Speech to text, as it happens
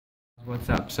What's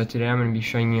up? So today I'm going to be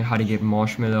showing you how to get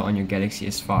Marshmallow on your Galaxy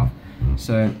S5.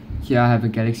 So here I have a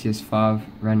Galaxy S5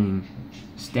 running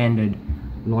standard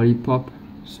Lollipop.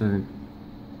 So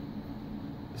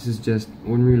this is just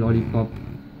ordinary Lollipop,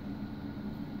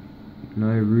 no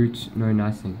root, no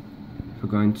nothing. If I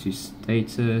go into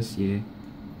status, yeah,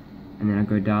 and then I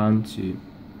go down to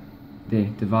there,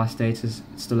 device status,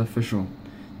 it's still official.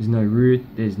 There's no root,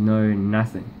 there's no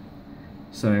nothing.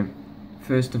 So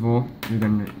first of all, we're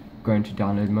going to go into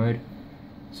download mode.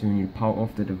 So we need to power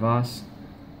off the device.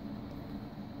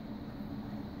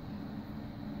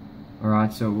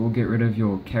 Alright, so we'll get rid of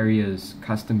your carrier's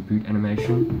custom boot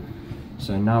animation.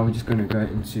 So now we're just going to go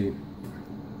into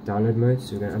download mode.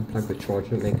 So we're going to unplug the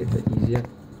charger, make it a bit easier.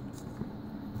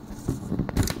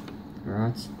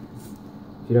 Alright,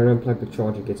 if you don't unplug the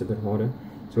charger, it gets a bit harder.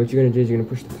 So what you're going to do is you're going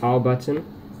to push the power button,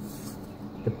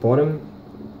 the bottom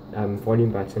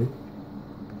volume button,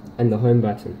 and the home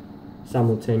button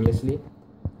simultaneously.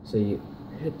 So you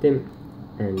hit them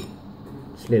and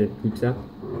just let it boot up.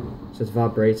 So it's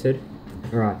vibrated.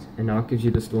 Alright, and now it gives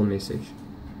you this little message.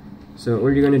 So all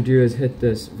you're going to do is hit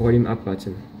this volume up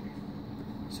button.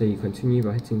 So you continue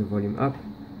by hitting the volume up,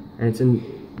 and it's in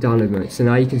download mode. So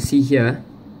now you can see here,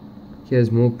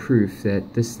 here's more proof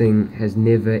that this thing has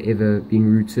never ever been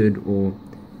rooted or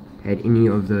had any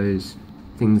of those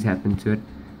things happen to it.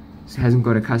 So it hasn't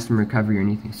got a custom recovery or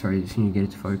anything. Sorry, I just need to get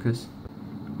it to focus.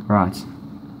 Right,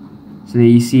 so there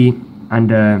you see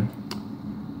under,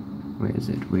 where is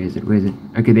it?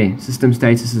 Okay, there, system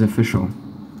status is official.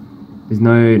 There's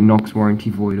no Knox warranty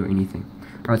void or anything.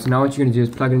 Alright, so now what you're going to do is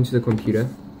plug it into the computer.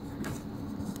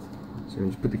 So I'm going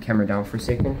to just put the camera down for a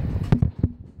second.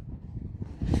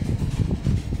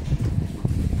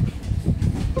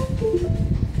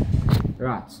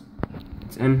 Right,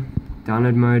 it's in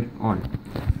download mode on.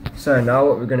 So now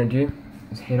what we're going to do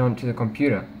is head on to the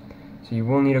computer. So you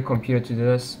will need a computer to do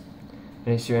this,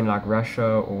 unless you're in like Russia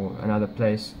or another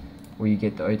place where you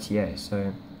get the OTA.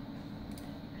 So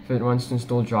if it wants to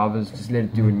install drivers, just let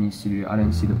it do what it needs to do. I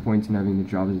don't see the point in having the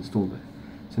drivers installed there.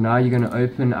 So now you're going to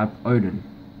open up Odin.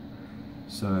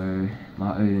 So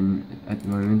my Odin at the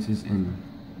moment is in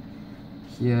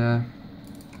here.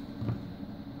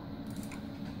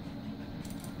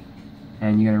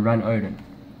 And you're going to run Odin.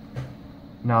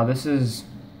 Now this is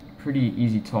a pretty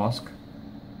easy task.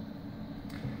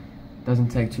 Doesn't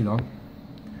take too long.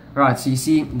 Alright, so you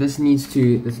see this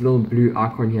little blue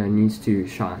icon here needs to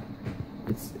shine.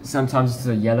 Sometimes it's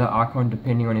a yellow icon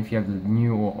depending on if you have the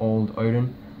new or old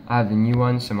Odin. I have the new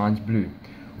one, so mine's blue.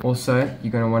 Also,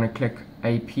 you're going to want to click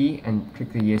AP and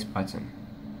click the yes button.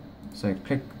 So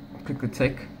click the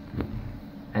tick,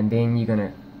 and then you're going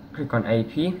to click on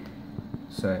AP.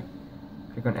 So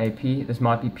click on AP. This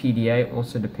might be PDA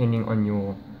also depending on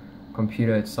your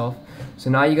computer itself.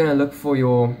 So now you're going to look for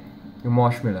your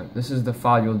Marshmallow. This is the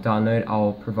file you'll download.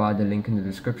 I'll provide the link in the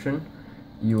description.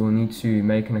 You will need to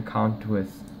make an account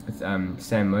with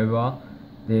Sam Mobile.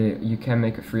 There you can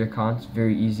make a free account. It's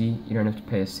very easy. You don't have to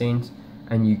pay a cent,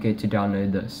 and you get to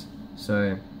download this.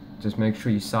 So just make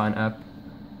sure you sign up.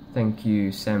 Thank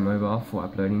you Sam Mobile for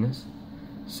uploading this.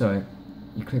 So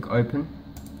you click open,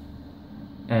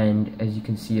 and as you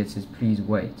can see it says please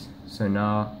wait. So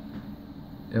now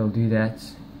it'll do that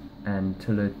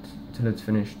until it's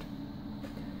finished.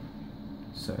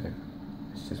 So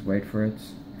let's just wait for it.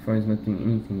 Phone's not doing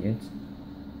anything yet.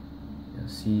 You'll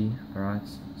see. Alright,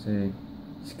 so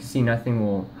as you can see, nothing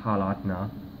will highlight now.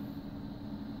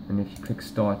 And if you click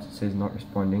start, it says not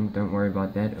responding. Don't worry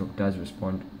about that, it does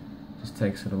respond. It just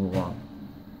takes a little while.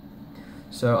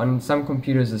 So on some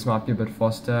computers this might be a bit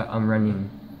faster. I'm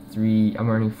running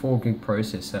 4 gig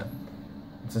processor.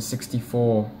 It's a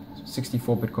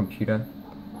 64-bit computer,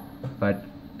 but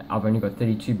I've only got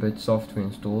 32-bit software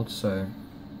installed, so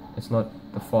it's not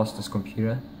the fastest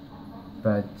computer.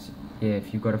 But yeah,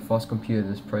 if you've got a fast computer,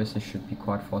 this process should be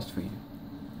quite fast for you.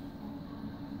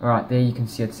 Alright, there you can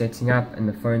see it setting up, and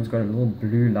the phone's got a little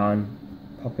blue line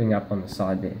popping up on the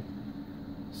side there.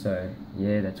 So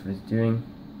yeah, that's what it's doing.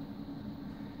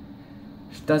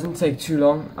 It doesn't take too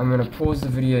long. I'm going to pause the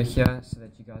video here so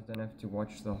that you guys don't have to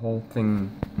watch the whole thing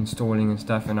installing and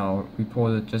stuff, and I'll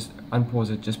unpause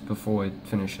it just before it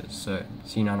finishes. So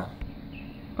see you now.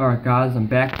 Alright guys, I'm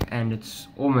back and it's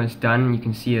almost done. You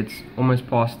can see it's almost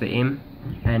past the M,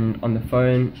 and on the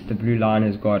phone the blue line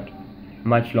has got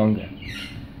much longer.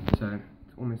 So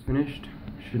it's almost finished.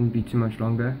 Shouldn't be too much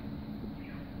longer.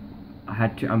 I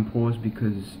had to unpause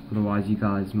because otherwise you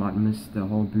guys might miss the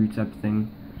whole boot up thing,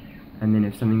 and then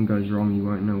if something goes wrong you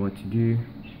won't know what to do.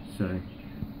 So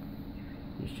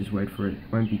let's just wait for it.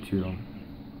 It won't be too long.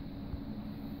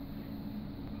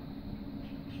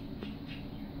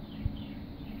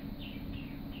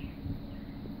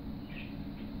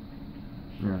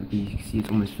 you can see it's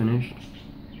almost finished,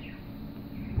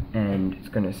 and it's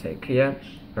going to say clear.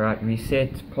 Alright,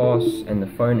 reset, pass, and the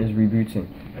phone is rebooting.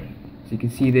 So you can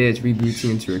see there it's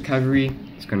rebooting into recovery.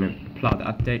 It's going to apply the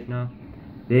update now.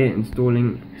 There,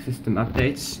 installing system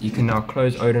updates. You can now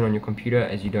close Odin on your computer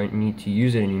as you don't need to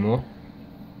use it anymore.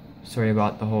 Sorry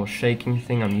about the whole shaking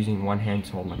thing, I'm using one hand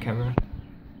to hold my camera.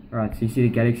 Alright, so you see the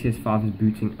Galaxy S5 is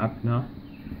booting up now.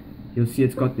 You'll see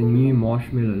it's got the new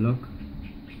Marshmallow look.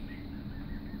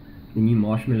 The new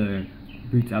Marshmallow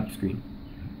Boot Up screen.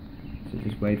 So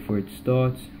just wait for it to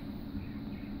start.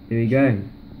 There we go.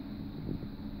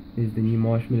 There's the new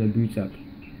Marshmallow Boot Up.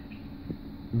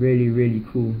 Really, really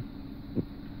cool.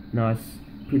 Nice,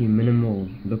 pretty minimal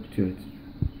look to it.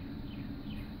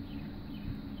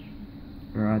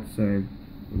 Alright, so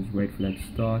just wait for that to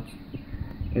start.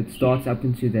 It starts up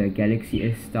into the Galaxy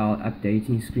S style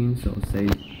updating screen, so I'll say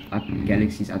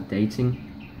Galaxy's updating.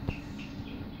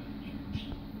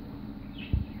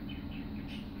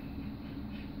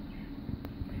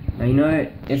 Now you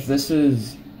know if this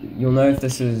is, you'll know if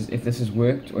this is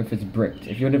worked or if it's bricked.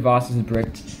 If your device is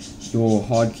bricked, your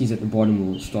hard keys at the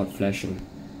bottom will start flashing.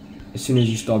 As soon as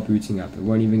you start booting up, it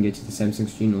won't even get to the Samsung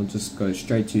screen, it'll just go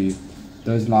straight to,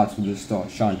 those lights will just start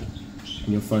shining and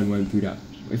your phone won't boot up.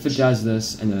 If it does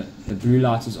this and the blue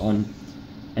light is on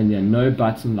and there are no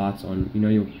button lights on, you know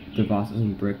your device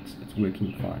isn't bricked, it's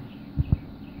working fine.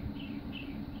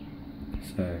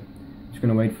 So I'm just going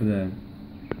to wait for the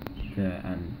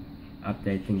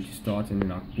update thing to start and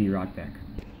then I'll be right back.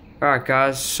 Alright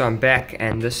guys, so I'm back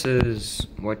and this is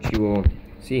what you will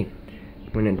see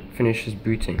when it finishes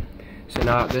booting. So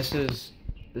now this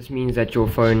means that your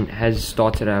phone has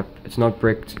started up, it's not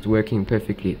bricked, it's working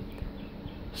perfectly.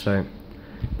 So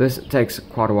this takes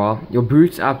quite a while. Your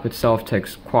boot up itself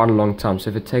takes quite a long time, so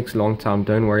if it takes a long time,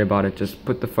 don't worry about it, just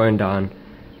put the phone down,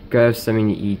 go have something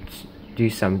to eat, do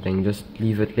something, just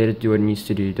leave it, let it do what it needs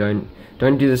to do.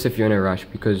 Don't do this if you're in a rush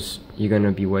because you're going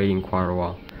to be waiting quite a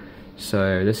while.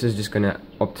 So this is just going to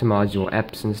optimize your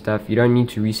apps and stuff. You don't need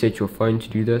to reset your phone to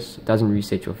do this. It doesn't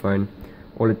reset your phone.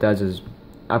 All it does is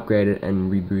upgrade it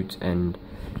and reboot, and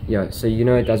yeah, so you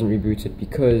know it doesn't reboot it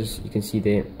because you can see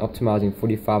they're optimizing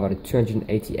 45 out of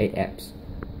 288 apps.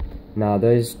 Now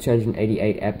those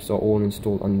 288 apps are all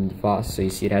installed on the device, so you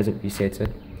see it hasn't reset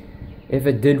it. If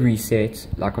it did reset,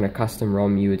 like on a custom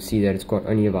ROM, you would see that it's got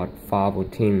only about 5 or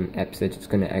 10 apps that it's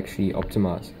going to actually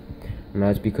optimize. And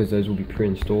that's because those will be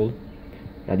pre-installed.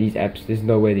 Now these apps, there's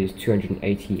no way there's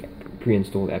 280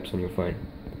 pre-installed apps on your phone.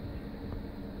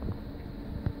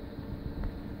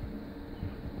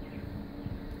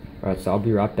 Alright, so I'll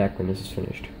be right back when this is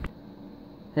finished.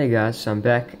 Hey guys, so I'm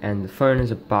back and the phone is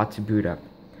about to boot up.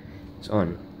 It's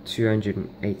on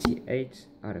 288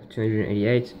 out of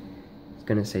 288. It's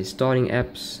gonna say starting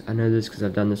apps. I know this because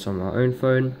I've done this on my own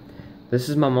phone. This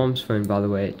is my mom's phone, by the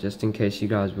way, just in case you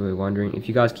guys were wondering. If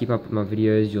you guys keep up with my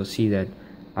videos, you'll see that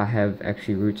I have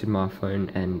actually rooted my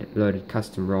phone and loaded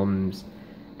custom ROMs,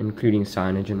 including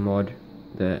CyanogenMod,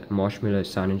 the Marshmallow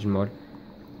CyanogenMod.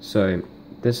 So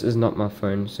this is not my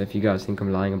phone, so if you guys think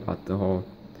I'm lying about the whole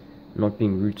not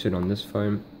being rooted on this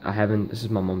phone, I haven't. This is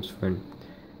my mom's phone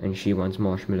and she wants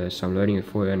Marshmallow, so I'm loading it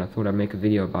for her, and I thought I'd make a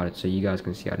video about it so you guys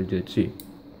can see how to do it too.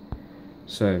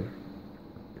 So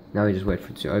now we just wait for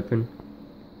it to open,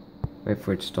 wait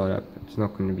for it to start up. It's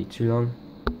not going to be too long.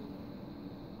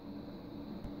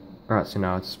 Alright, so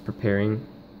now it's preparing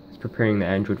the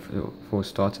Android for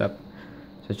startup.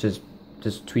 So it's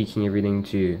just tweaking everything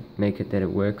to make it that it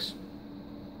works.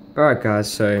 Alright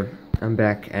guys, so I'm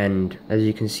back and as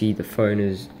you can see the phone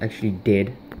is actually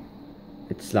dead.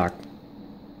 It's like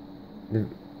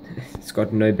it's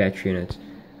got no battery in it.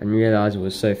 I didn't realize it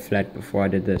was so flat before I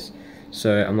did this,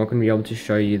 so I'm not going to be able to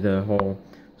show you the whole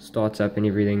startup and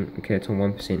everything. Okay, it's on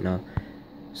 1% now,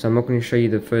 so I'm not going to show you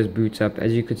the first boot up.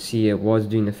 As you could see, it was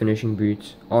doing the finishing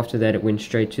boot. After that it went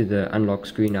straight to the unlock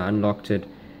screen. I unlocked it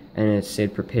and it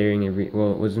said preparing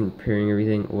well, it wasn't preparing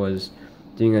everything, it was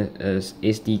doing a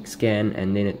SD scan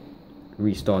and then it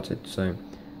restarted. So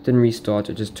it didn't restart,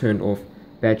 it just turned off.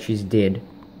 Battery's dead,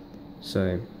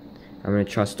 so I'm going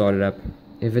to try start it up.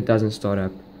 If it doesn't start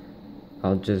up,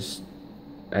 I'll just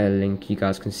add a link. You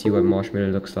guys can see what Marshmallow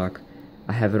looks like.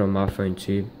 I have it on my phone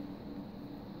too.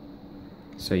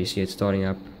 So you see it's starting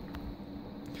up.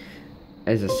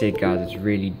 As I said guys, it's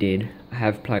really dead. I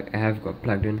have got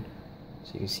plugged in.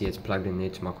 So you can see it's plugged in there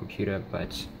to my computer,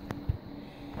 but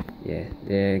yeah,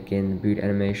 there again the boot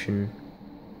animation.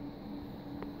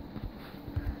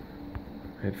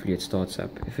 Hopefully it starts up.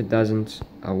 If it doesn't,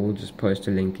 I will just post a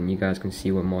link and you guys can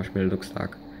see what Marshmallow looks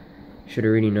like. You should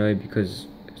already know because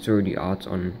it's already out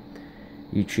on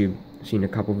YouTube. seen a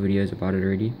couple videos about it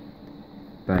already,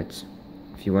 but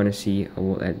if you want to see, I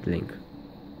will add the link.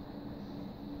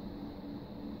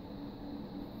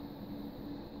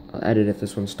 I'll add it if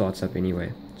this one starts up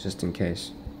anyway, just in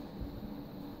case.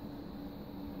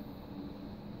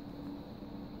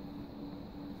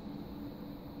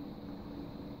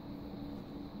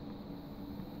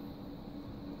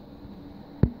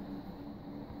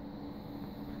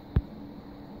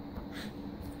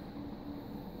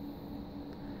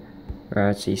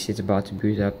 Alright, so you see it's about to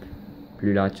boot up.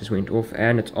 Blue light just went off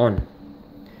and it's on.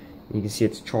 You can see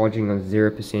it's charging on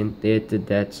 0%. There it did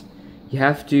that. You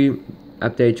have to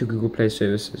update your Google Play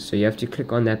services, so you have to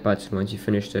click on that button once you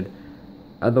finished it.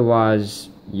 Otherwise,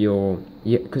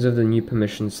 because of the new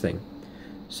permissions thing.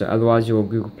 So otherwise your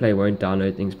Google Play won't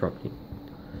download things properly.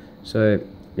 So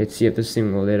let's see if this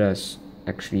thing will let us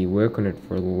actually work on it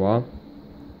for a little while.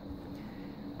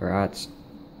 Alright.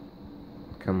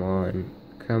 Come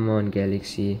on,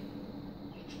 Galaxy.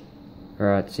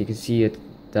 Alright, so you can see it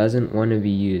doesn't want to be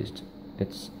used.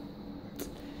 It's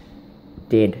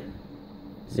dead.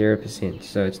 0%.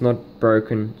 So it's not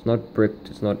broken, it's not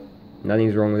bricked,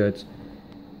 nothing's wrong with it.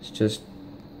 It's just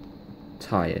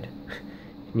tired.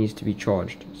 It needs to be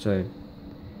charged. So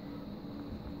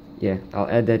yeah, I'll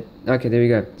add that. Okay, there we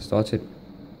go. Started.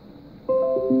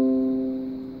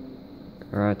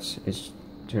 Alright, let's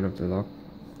turn off the lock.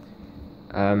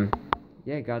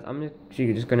 Yeah guys, I'm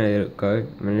actually just gonna let it go.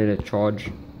 I'm gonna let it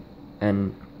charge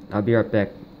and I'll be right back.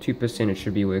 2% it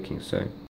should be working, so